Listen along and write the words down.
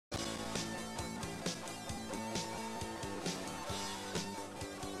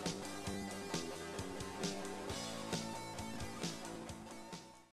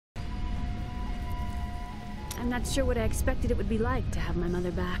not sure what I expected it would be like to have my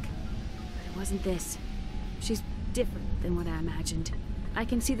mother back. But it wasn't this. She's different than what I imagined. I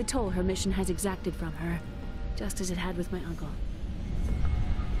can see the toll her mission has exacted from her, just as it had with my uncle.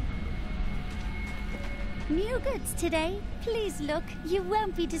 New goods today. Please look. You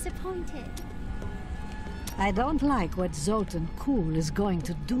won't be disappointed. I don't like what Zoltan Kuhl is going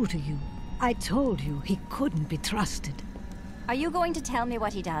to do to you. I told you he couldn't be trusted. Are you going to tell me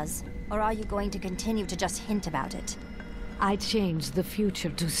what he does? Or are you going to continue to just hint about it? I changed the future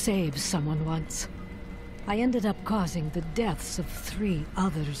to save someone once. I ended up causing the deaths of 3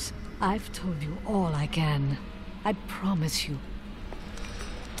 others. I've told you all I can. I promise you.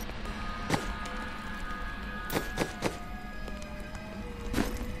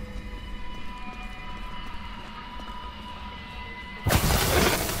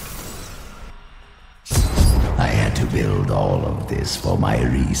 I had to build all of this for my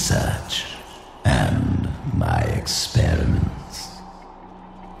research and my experiments.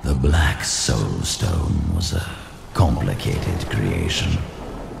 The Black Soul Stone was a complicated creation.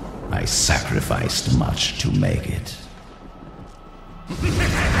 I sacrificed much to make it.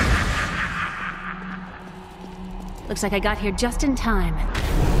 Looks like I got here just in time.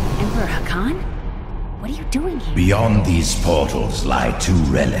 Emperor Hakan? What are you doing here? Beyond these portals lie 2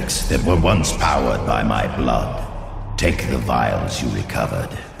 relics that were once powered by my blood. Take the vials you recovered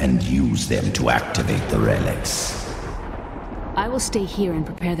and use them to activate the relics. I will stay here and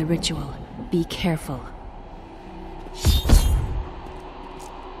prepare the ritual. Be careful.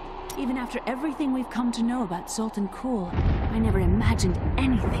 Even after everything we've come to know about Zoltan Kuhl, I never imagined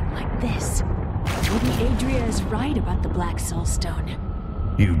anything like this. Maybe Adria is right about the Black Soul Stone.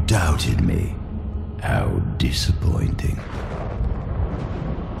 You doubted me. How disappointing.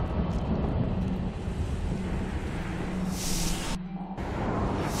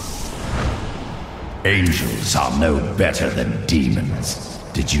 Angels are no better than demons.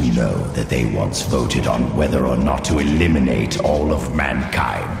 Did you know that they once voted on whether or not to eliminate all of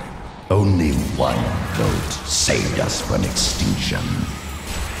mankind? Only one vote saved us from extinction.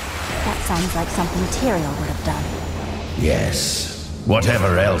 That sounds like something Tyrael would have done. Yes.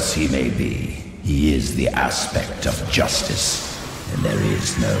 Whatever else he may be, he is the aspect of justice. And there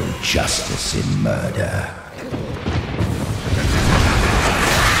is no justice in murder.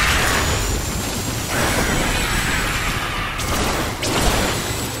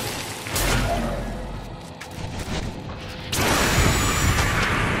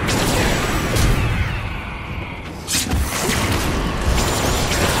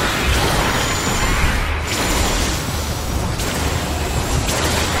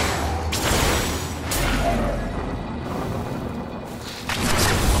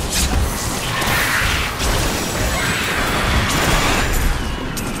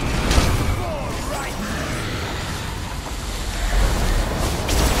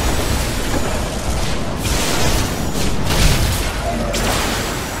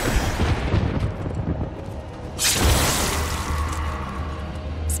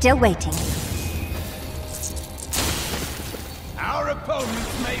 Still waiting. Our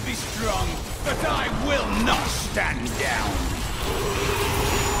opponents may be strong, but I will not stand down.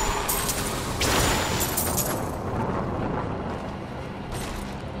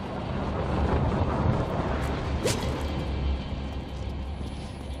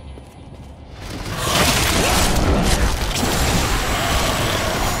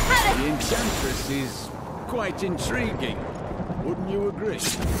 The Enchantress is quite intriguing. Wouldn't you agree?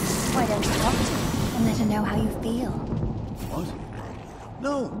 Why don't you talk to her and let her know how you feel? What?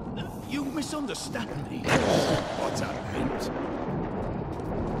 No, you misunderstand me. What I meant.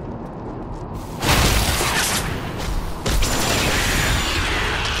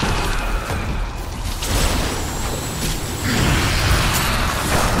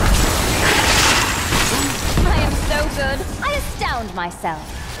 I am so good. I astound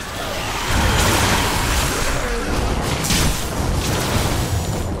myself.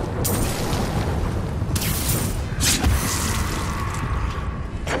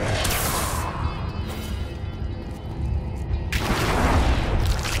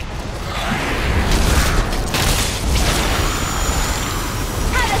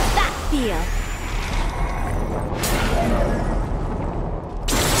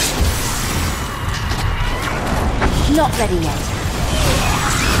 Not ready yet.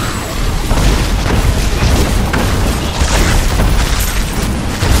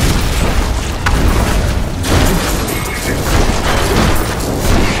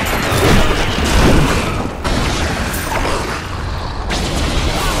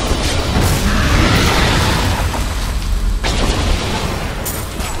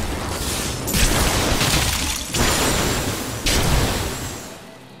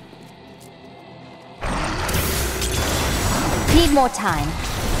 Need more time.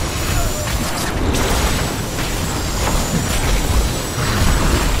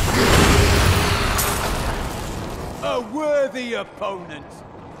 A worthy opponent.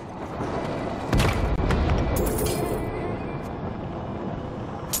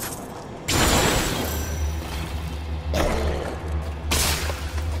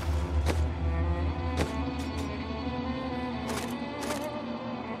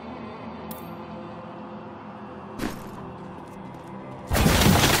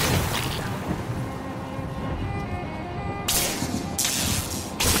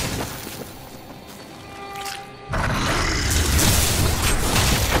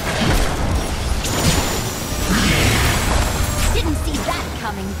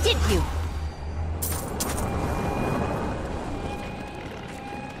 Did you?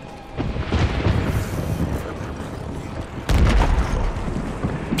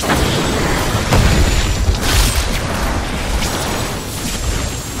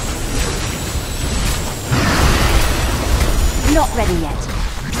 Not ready yet.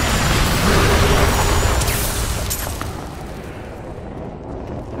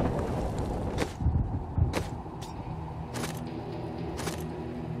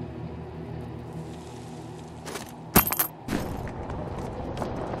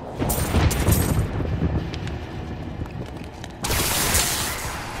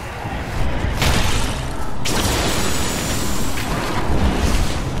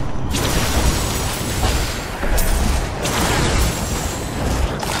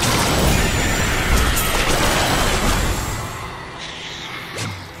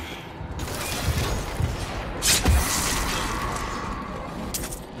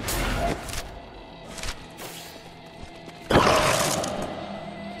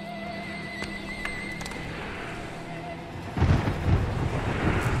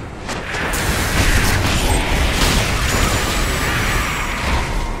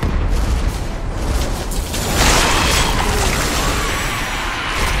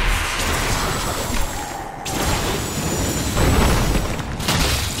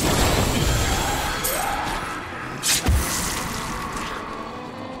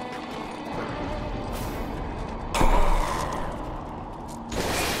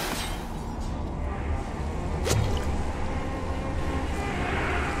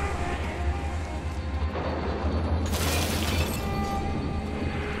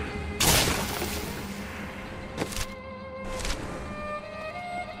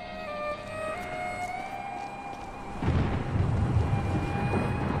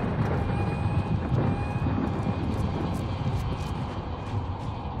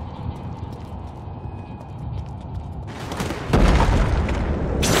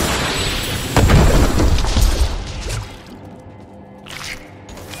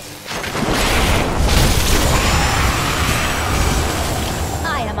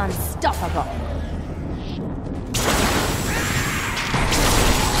 Unstoppable.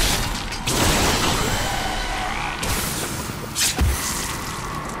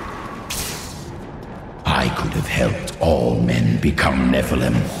 I could have helped all men become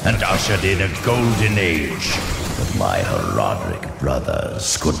Nephilim and ushered in a golden age. But my Herodic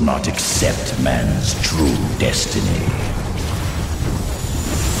brothers could not accept man's true destiny.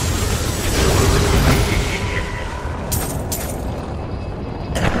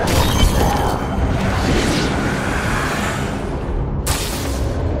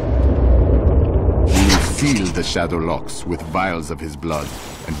 Seal the Shadow Locks with vials of his blood,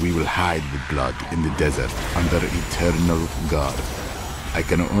 and we will hide the blood in the desert under eternal guard. I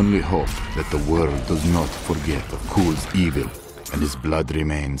can only hope that the world does not forget of Kul's evil, and his blood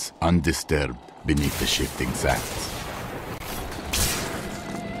remains undisturbed beneath the shifting sands.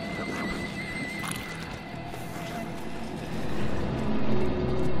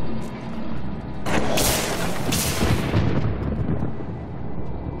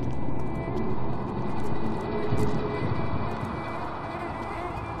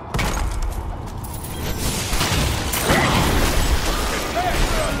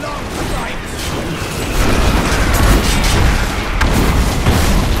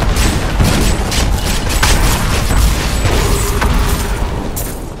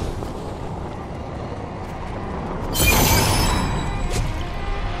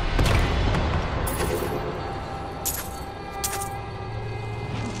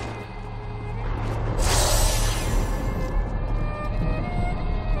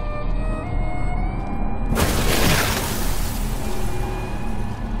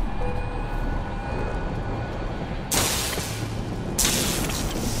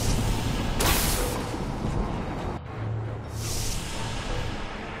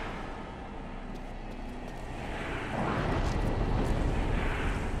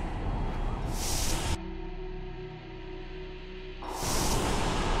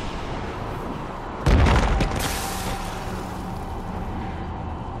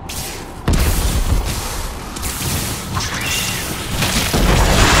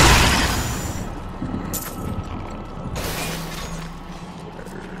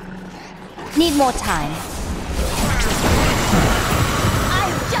 need more time.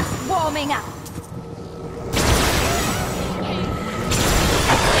 I'm just warming up.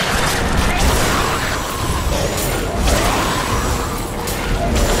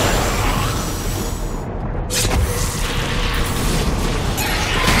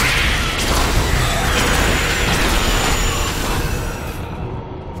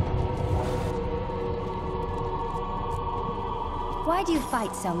 Why do you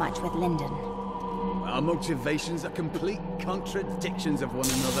fight so much with Lyndon? Our motivations are complete contradictions of one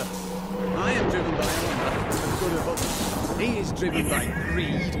another. I am driven by honor and the good of others. He is driven by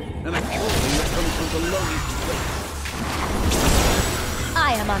greed and a calling that comes from below his weight.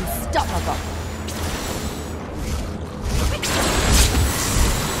 I am unstoppable.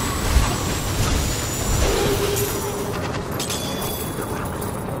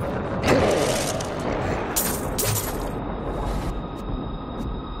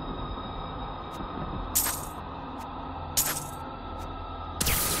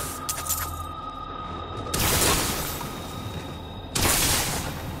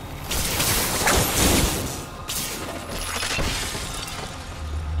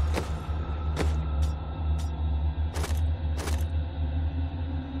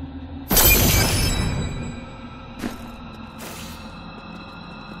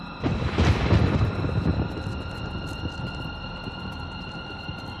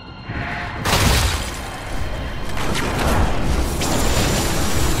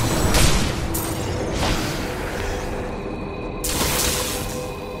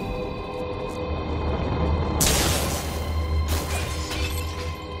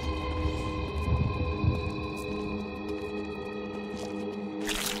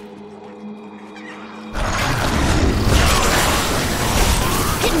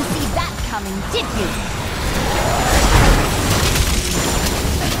 Did you?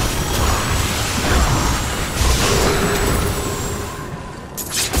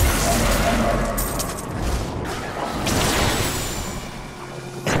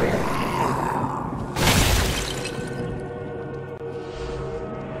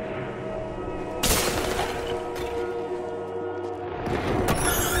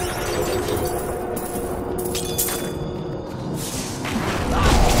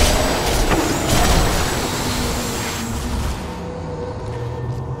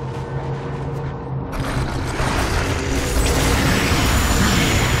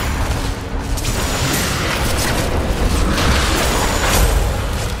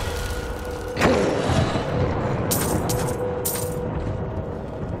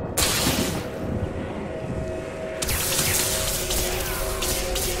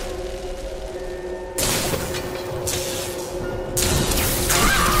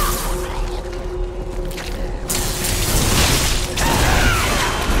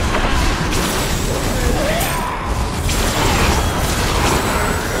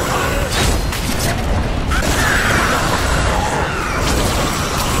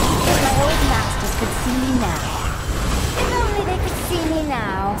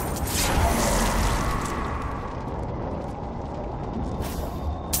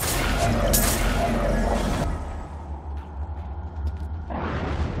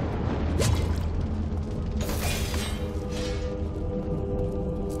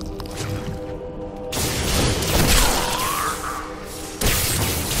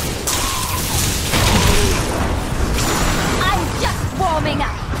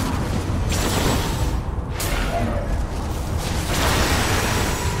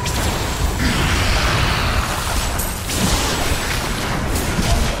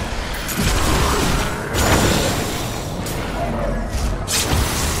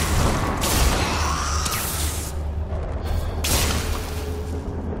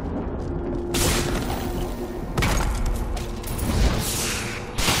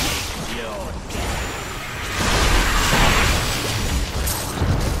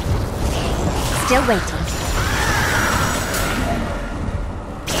 Still waiting.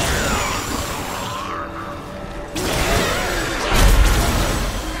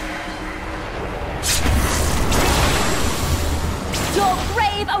 Your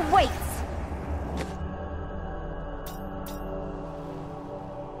grave awaits!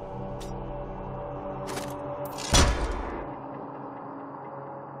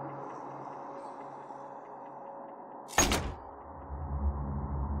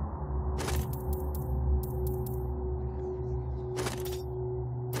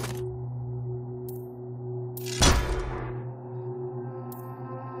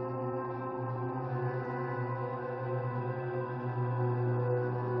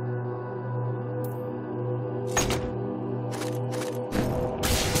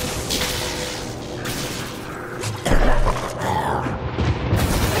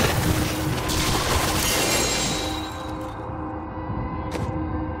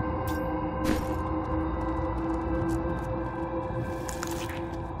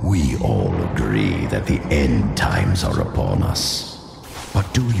 that the end times are upon us.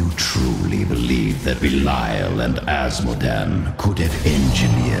 But do you truly believe that Belial and Asmodan could have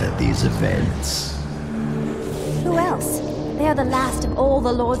engineered these events? Who else? They are the last of all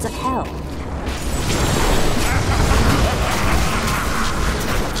the Lords of Hell.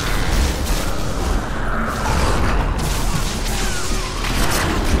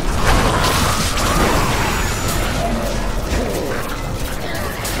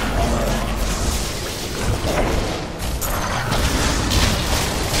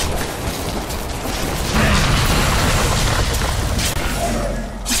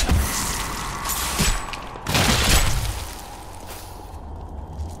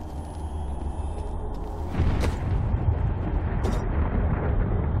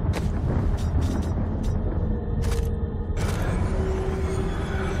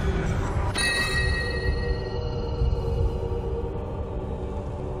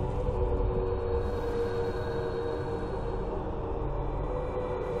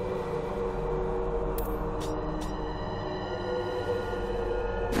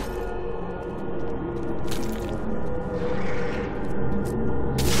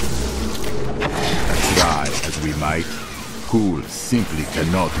 Kul simply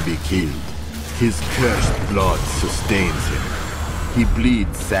cannot be killed. His cursed blood sustains him. He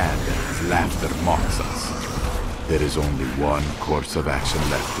bleeds sad and his laughter mocks us. There is only one course of action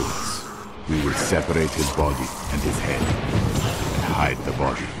left to us. We will separate his body and his head, and hide the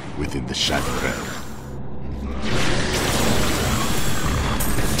body within the Shadow Realm.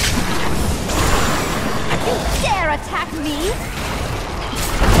 You dare attack me?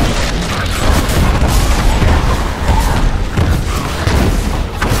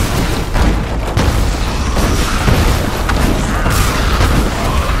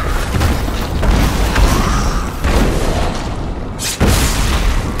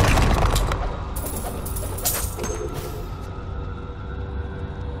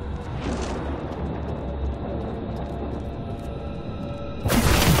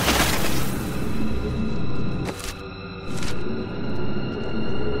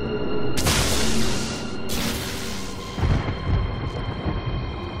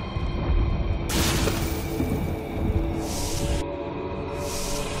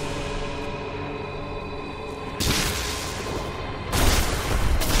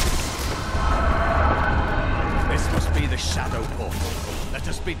 Shadow portal. Let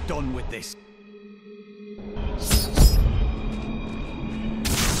us be done with this.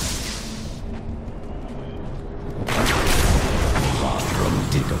 Bartram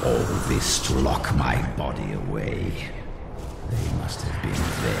did all this to lock my body away. They must have been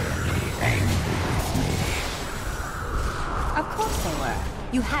very angry with me. Of course they were.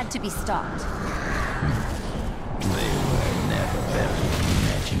 You had to be stopped. They were never very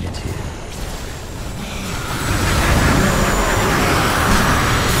imaginative.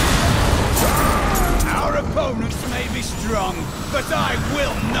 Our opponents may be strong, but I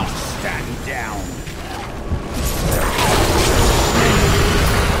will not stand down.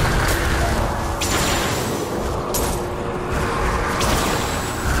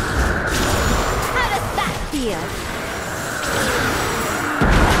 How does that feel?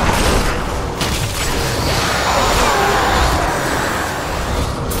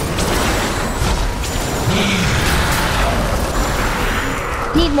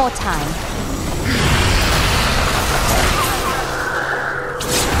 Need more time.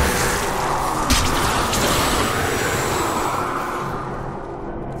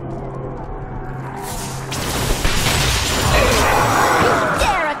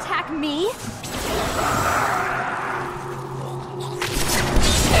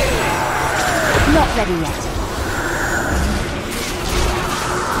 Not ready yet.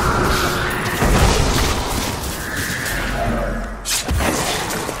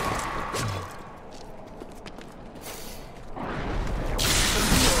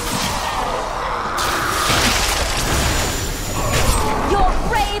 Your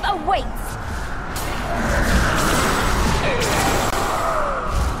grave awaits!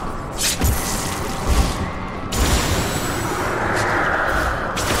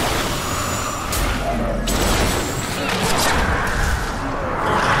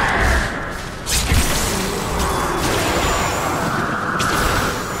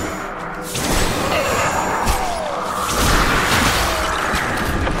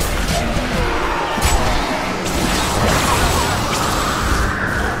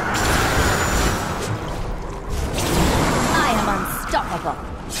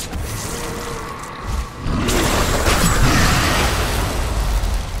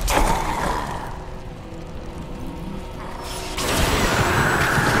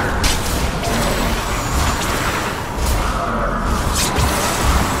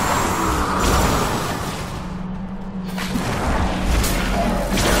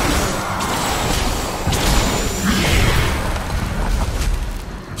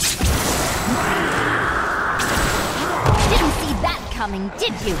 coming,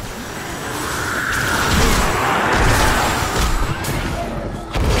 did you?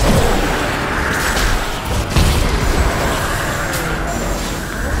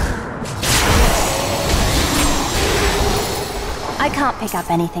 I can't pick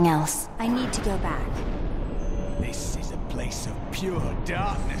up anything else. I need to go back. This is a place of pure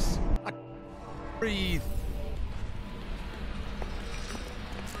darkness. I breathe.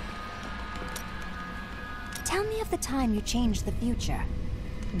 Tell me of the time you changed the future.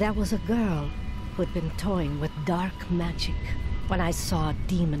 There was a girl who'd been toying with dark magic. When I saw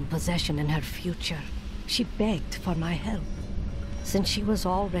demon possession in her future, she begged for my help. Since she was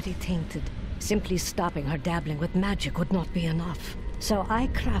already tainted, simply stopping her dabbling with magic would not be enough. So I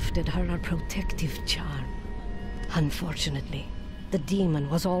crafted her a protective charm. Unfortunately, the demon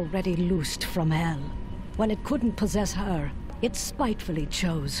was already loosed from hell. When it couldn't possess her, it spitefully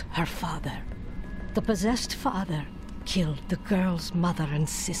chose her father. The possessed father killed the girl's mother and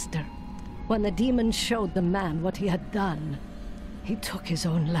sister. When the demon showed the man what he had done, he took his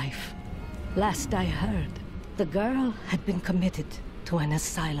own life. Last I heard, the girl had been committed to an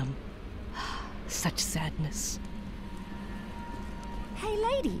asylum. Such sadness. Hey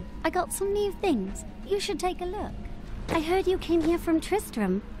lady, I got some new things. You should take a look. I heard you came here from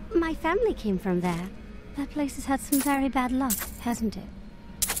Tristram. My family came from there. That place has had some very bad luck, hasn't it?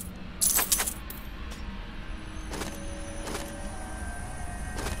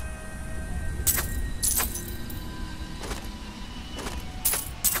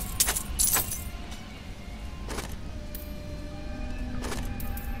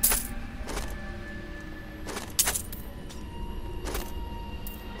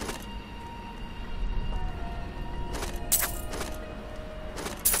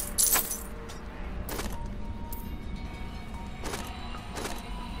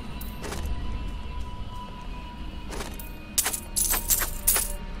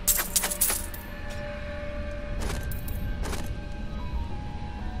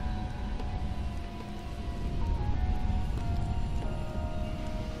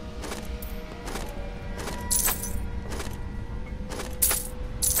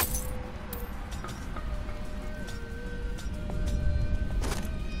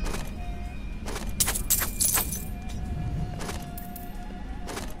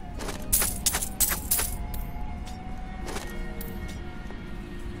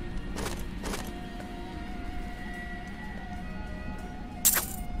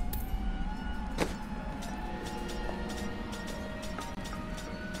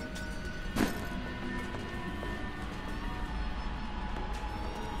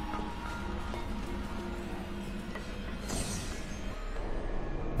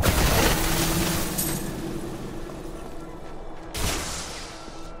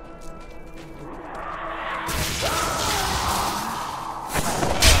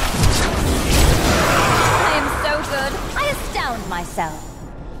 Myself.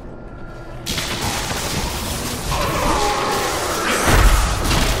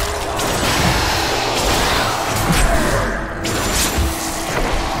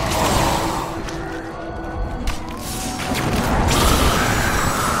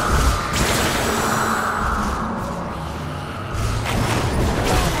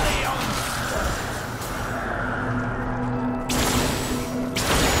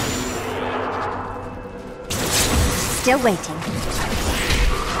 Still waiting.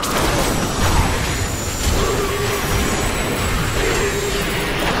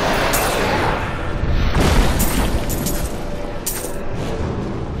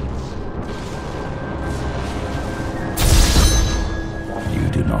 You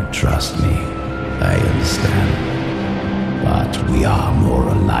do not trust me, I understand. But we are more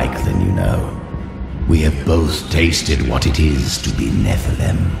alike than you know. We have both tasted what it is to be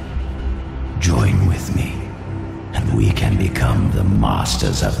Nephilim. Join with me, and we can become the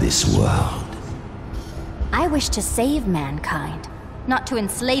masters of this world. I wish to save mankind, not to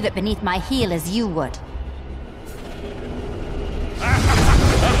enslave it beneath my heel as you would.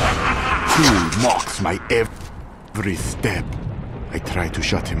 He mocks my every step. I try to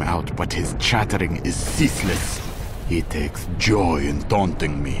shut him out, but his chattering is ceaseless. He takes joy in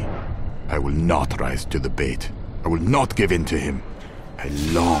taunting me. I will not rise to the bait. I will not give in to him. I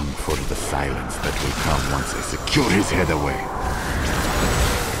long for the silence that will come once I secure his head away.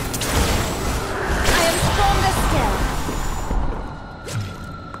 I am stronger still.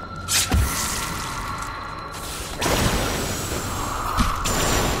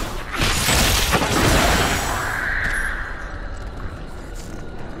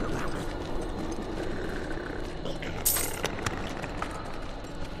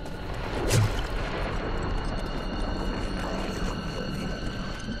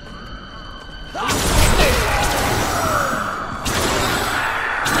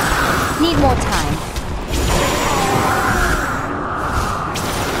 need more time.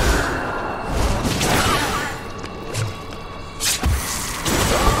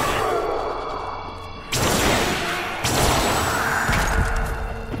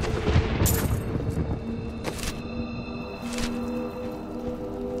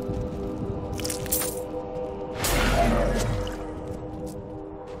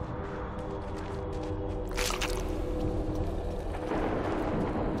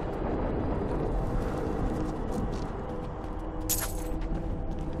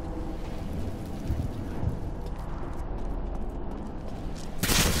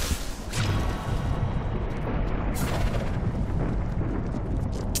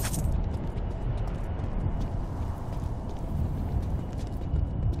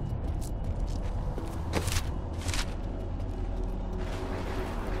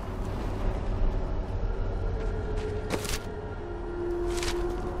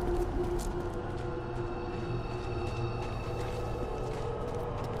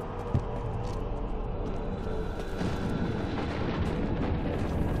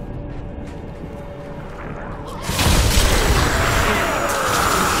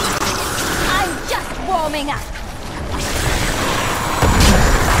 Warming up.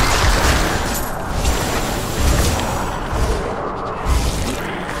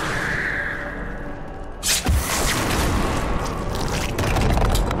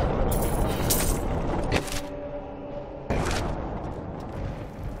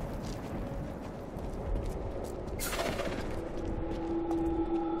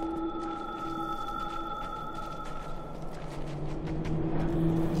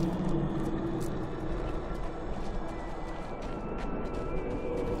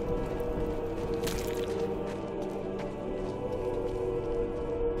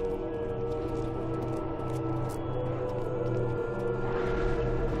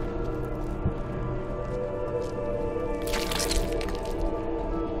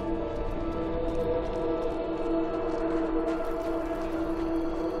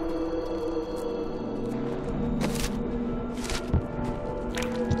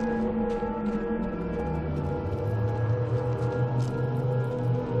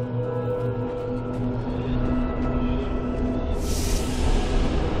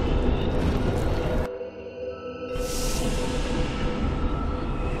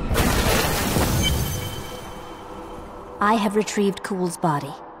 I have retrieved Cool's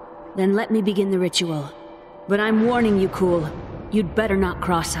body. Then let me begin the ritual. But I'm warning you, Cool. You'd better not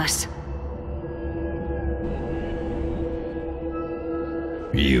cross us.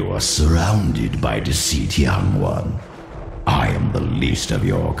 You are surrounded by deceit, young one. I am the least of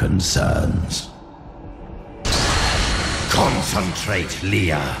your concerns. Concentrate,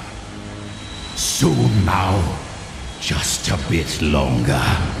 Leah. Soon now. Just a bit longer.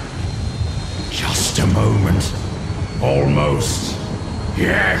 Just a moment. Almost.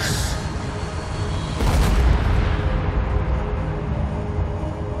 Yes.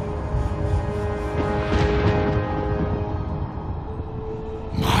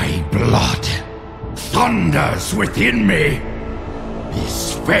 My blood thunders within me.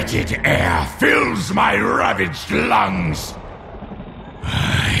 This fetid air fills my ravaged lungs.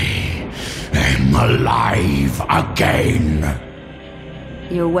 I am alive again.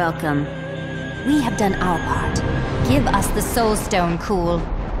 You're welcome. We have done our part. Give us the Soul Stone, Cool.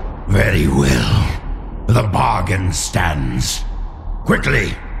 Very well. The bargain stands.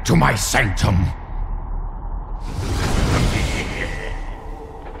 Quickly, to my sanctum.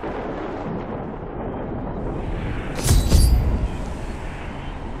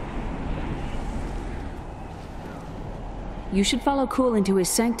 You should follow Cool into his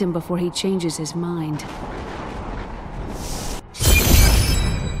sanctum before he changes his mind.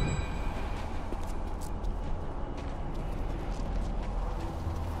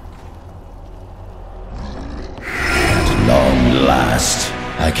 At long last,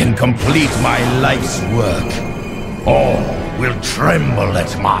 I can complete my life's work. All will tremble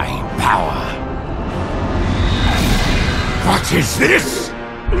at my power. What is this?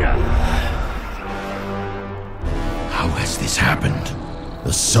 How has this happened?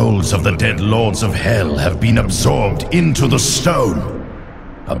 The souls of the dead lords of hell have been absorbed into the stone.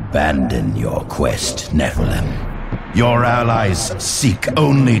 Abandon your quest, Nephilim. Your allies seek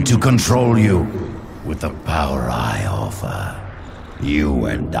only to control you. With the power I offer, you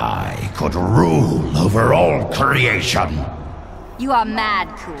and I could rule over all creation. You are mad,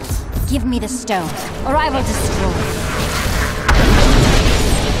 Cool. Give me the stone, or I will destroy it.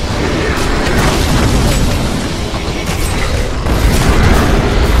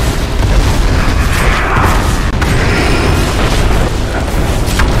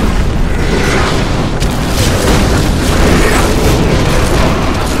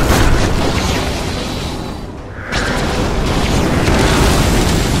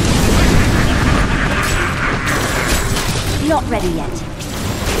 ready yet.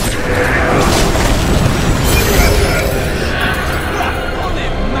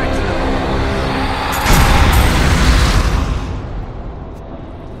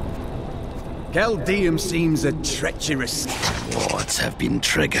 Chaldeum seems a treacherous... Wards have been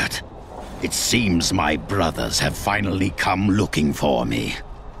triggered. It seems my brothers have finally come looking for me.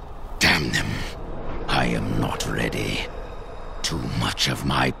 Damn them. I am not ready. Too much of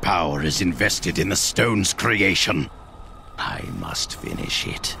my power is invested in the stone's creation. I must finish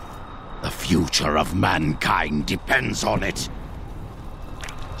it. The future of mankind depends on it.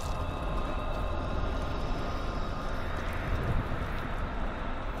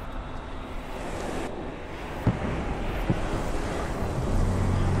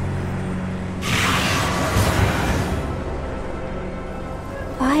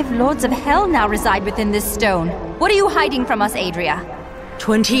 Five lords of hell now reside within this stone. What are you hiding from us, Adria?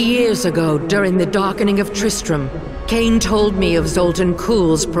 20 years ago, during the darkening of Tristram, Cain told me of Zoltan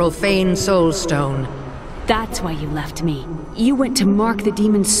Kuhl's profane soulstone. That's why you left me. You went to mark the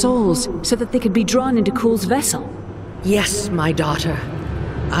demon's souls so that they could be drawn into Kuhl's vessel. Yes, my daughter.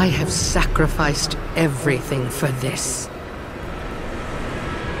 I have sacrificed everything for this.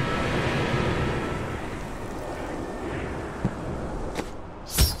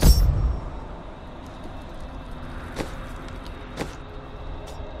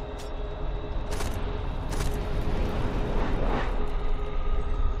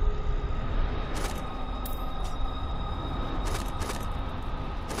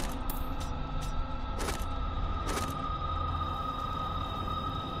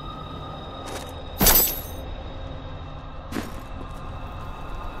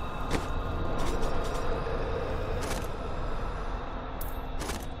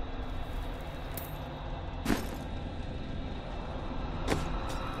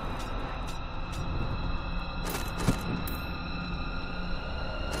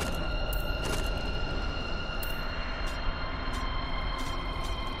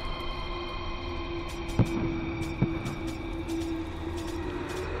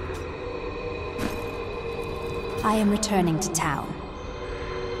 I am returning to town.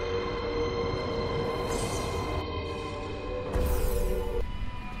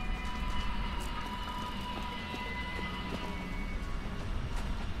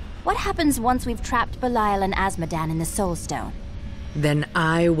 What happens once we've trapped Belial and Azmodan in the Soul Stone? Then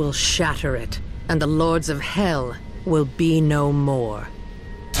I will shatter it, and the Lords of Hell will be no more.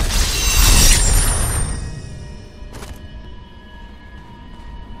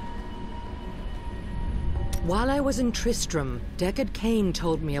 While I was in Tristram, Deckard Cain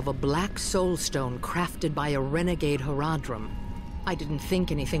told me of a black soulstone crafted by a renegade Horadrim. I didn't think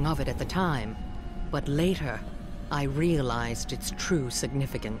anything of it at the time, but later, I realized its true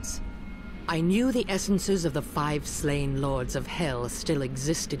significance. I knew the essences of the 5 slain Lords of Hell still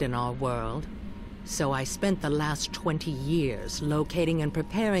existed in our world, so I spent the last 20 years locating and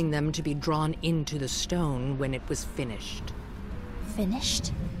preparing them to be drawn into the stone when it was finished.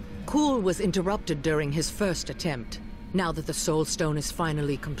 Finished? Kuhl was interrupted during his first attempt. Now that the Soul Stone is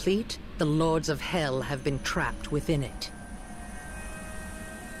finally complete, the Lords of Hell have been trapped within it.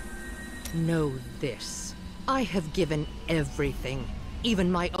 Know this. I have given everything,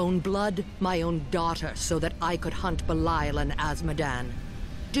 even my own blood, my own daughter, so that I could hunt Belial and Azmodan.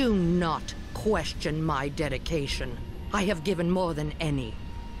 Do not question my dedication. I have given more than any,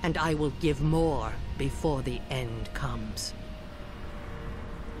 and I will give more before the end comes.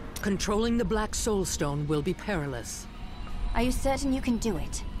 Controlling the Black Soulstone will be perilous. Are you certain you can do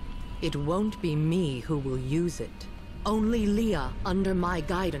it? It won't be me who will use it. Only Leah, under my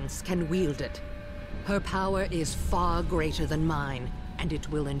guidance, can wield it. Her power is far greater than mine, and it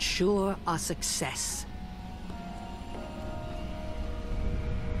will ensure our success.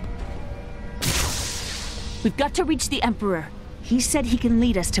 We've got to reach the Emperor. He said he can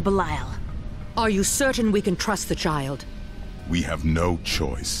lead us to Belial. Are you certain we can trust the child? We have no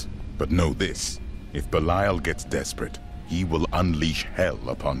choice. But know this, if Belial gets desperate, he will unleash hell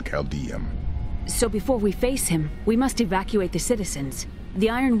upon Chaldeum. So before we face him, we must evacuate the citizens. The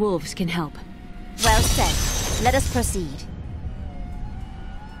Iron Wolves can help. Well said. Let us proceed.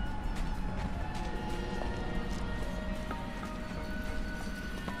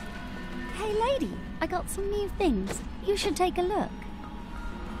 Hey lady, I got some new things. You should take a look.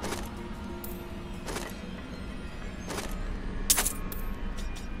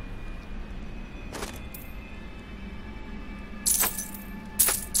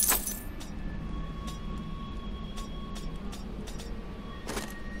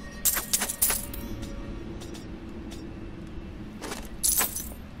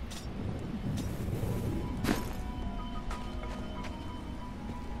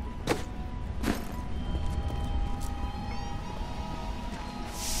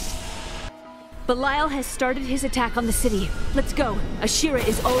 Belial has started his attack on the city. Let's go. Ashira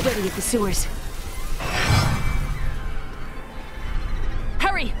is already at the sewers.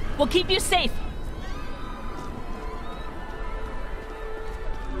 Hurry! We'll keep you safe!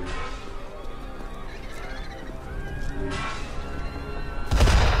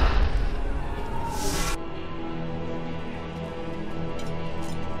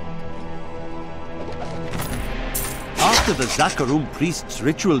 After the Zakarum priest's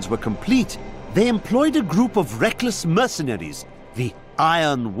rituals were complete, they employed a group of reckless mercenaries, the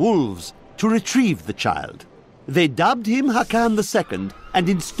Iron Wolves, to retrieve the child. They dubbed him Hakan II and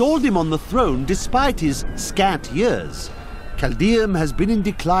installed him on the throne despite his scant years. Chaldeum has been in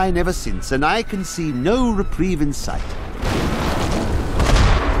decline ever since, and I can see no reprieve in sight.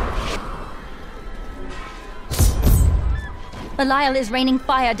 Belial is raining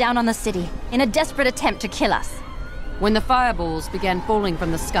fire down on the city in a desperate attempt to kill us. When the fireballs began falling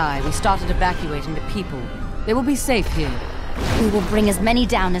from the sky, we started evacuating the people. They will be safe here. We will bring as many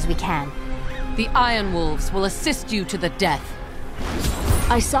down as we can. The Iron Wolves will assist you to the death.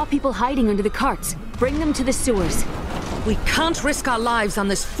 I saw people hiding under the carts. Bring them to the sewers. We can't risk our lives on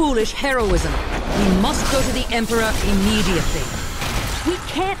this foolish heroism. We must go to the Emperor immediately. We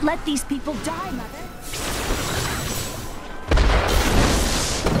can't let these people die, Mother.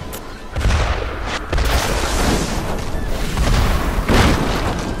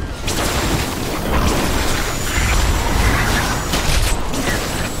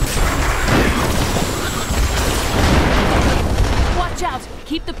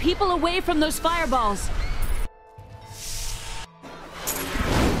 Keep the people away from those fireballs!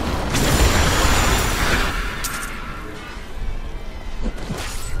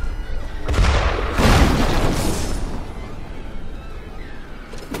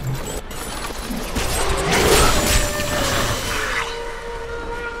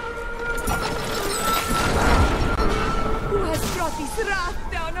 Who has brought this wrath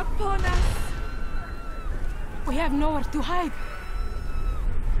down upon us? We have nowhere to hide.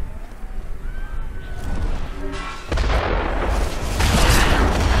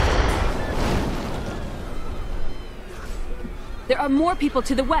 There are more people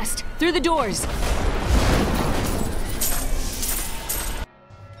to the west, through the doors.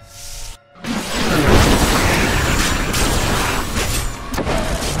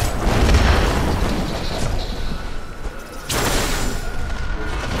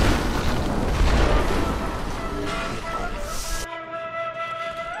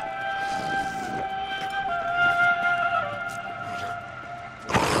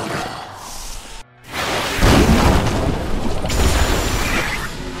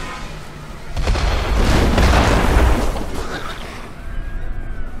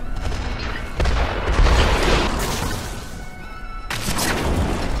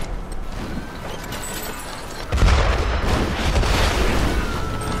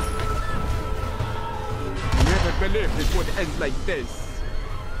 Believed it would end like this.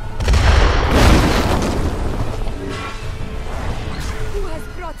 Who has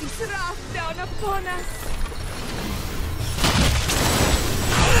brought this wrath down upon us?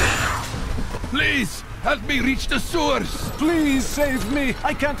 Please, help me reach the sewers! Please save me!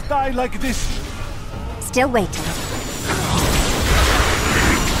 I can't die like this! Still waiting.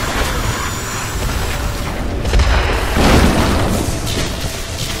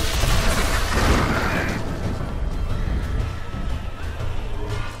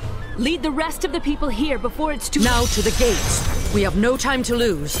 Lead the rest of the people here before it's too... Now to the gates. We have no time to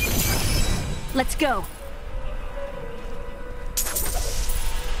lose. Let's go.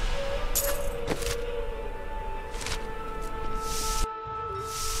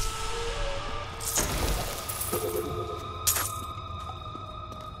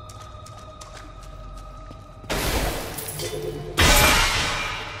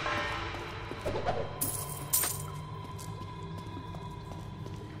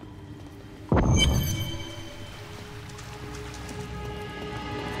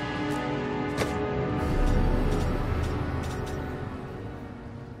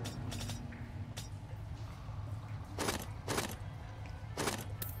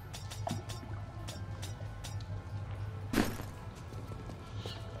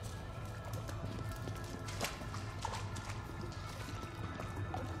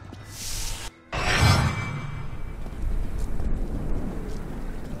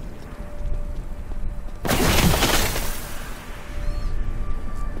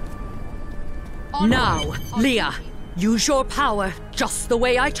 Now, Leah, use your power just the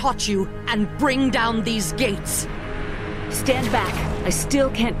way I taught you and bring down these gates. Stand back. I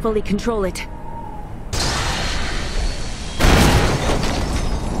still can't fully control it.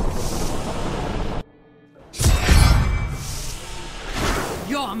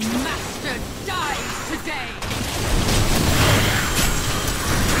 Your master dies today!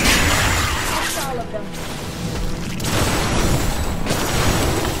 That's all of them.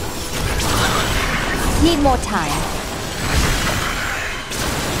 Need more time.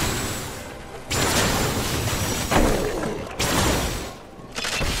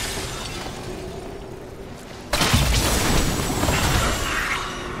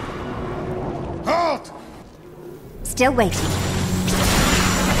 Halt! Still waiting.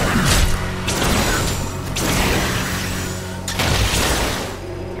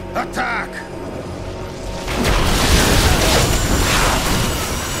 Attack!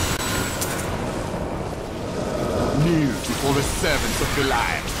 Kneel before the servants of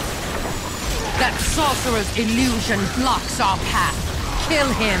Belial. That sorcerer's illusion blocks our path. Kill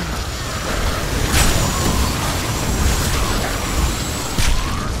him!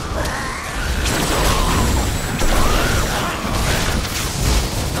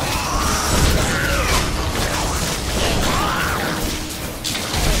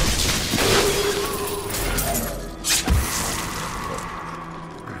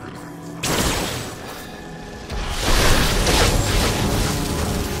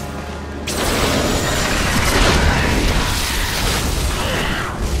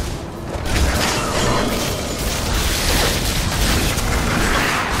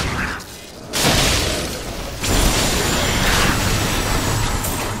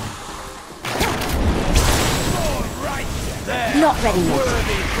 Not ready yet.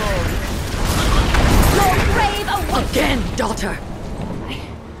 Your grave away! Again, daughter!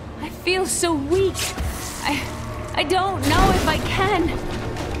 I feel so weak. I don't know if I can.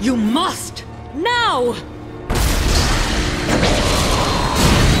 You must! Now!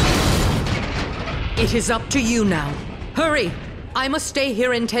 It is up to you now. Hurry! I must stay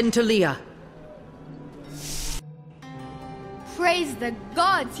here and tend to Leah. Praise the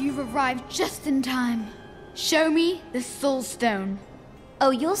gods, you've arrived just in time. Show me the Soul Stone.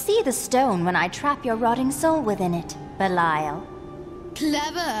 Oh, you'll see the stone when I trap your rotting soul within it, Belial.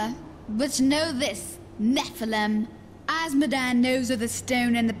 Clever. But know this, Nephilim. Asmodan knows of the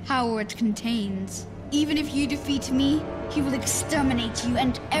stone and the power it contains. Even if you defeat me, he will exterminate you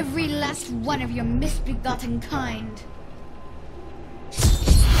and every last one of your misbegotten kind.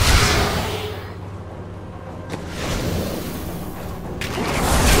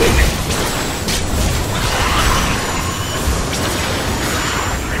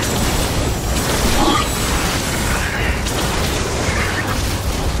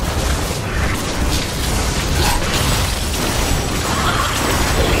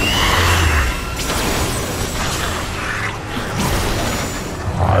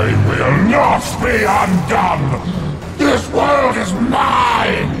 Not be undone! This world is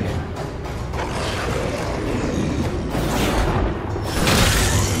mine!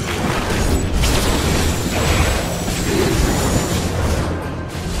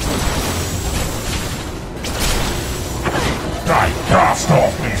 I cast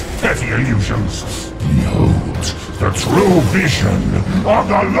off these petty illusions. Behold, the true vision of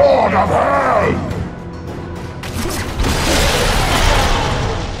the Lord of Hell!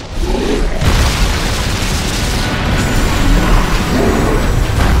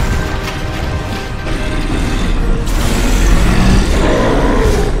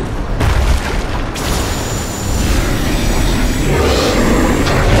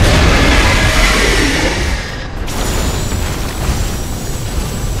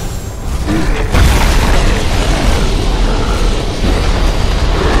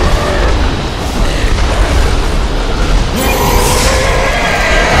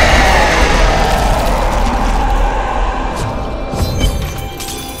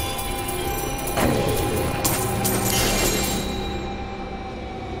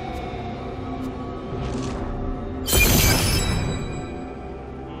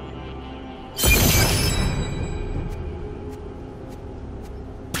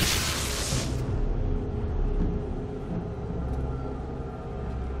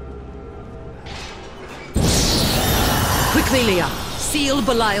 Quickly, Leah! Seal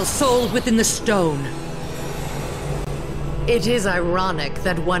Belial's soul within the stone. It is ironic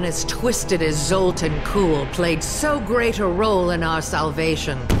that one as twisted as Zoltan Kuhl played so great a role in our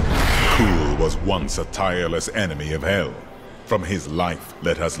salvation. Kuhl was once a tireless enemy of Hell. From his life,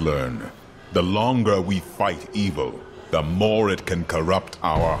 let us learn. The longer we fight evil, the more it can corrupt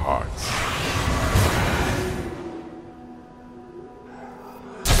our hearts.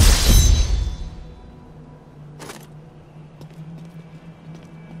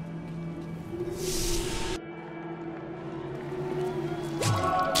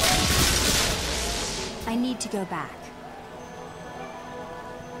 I need to go back.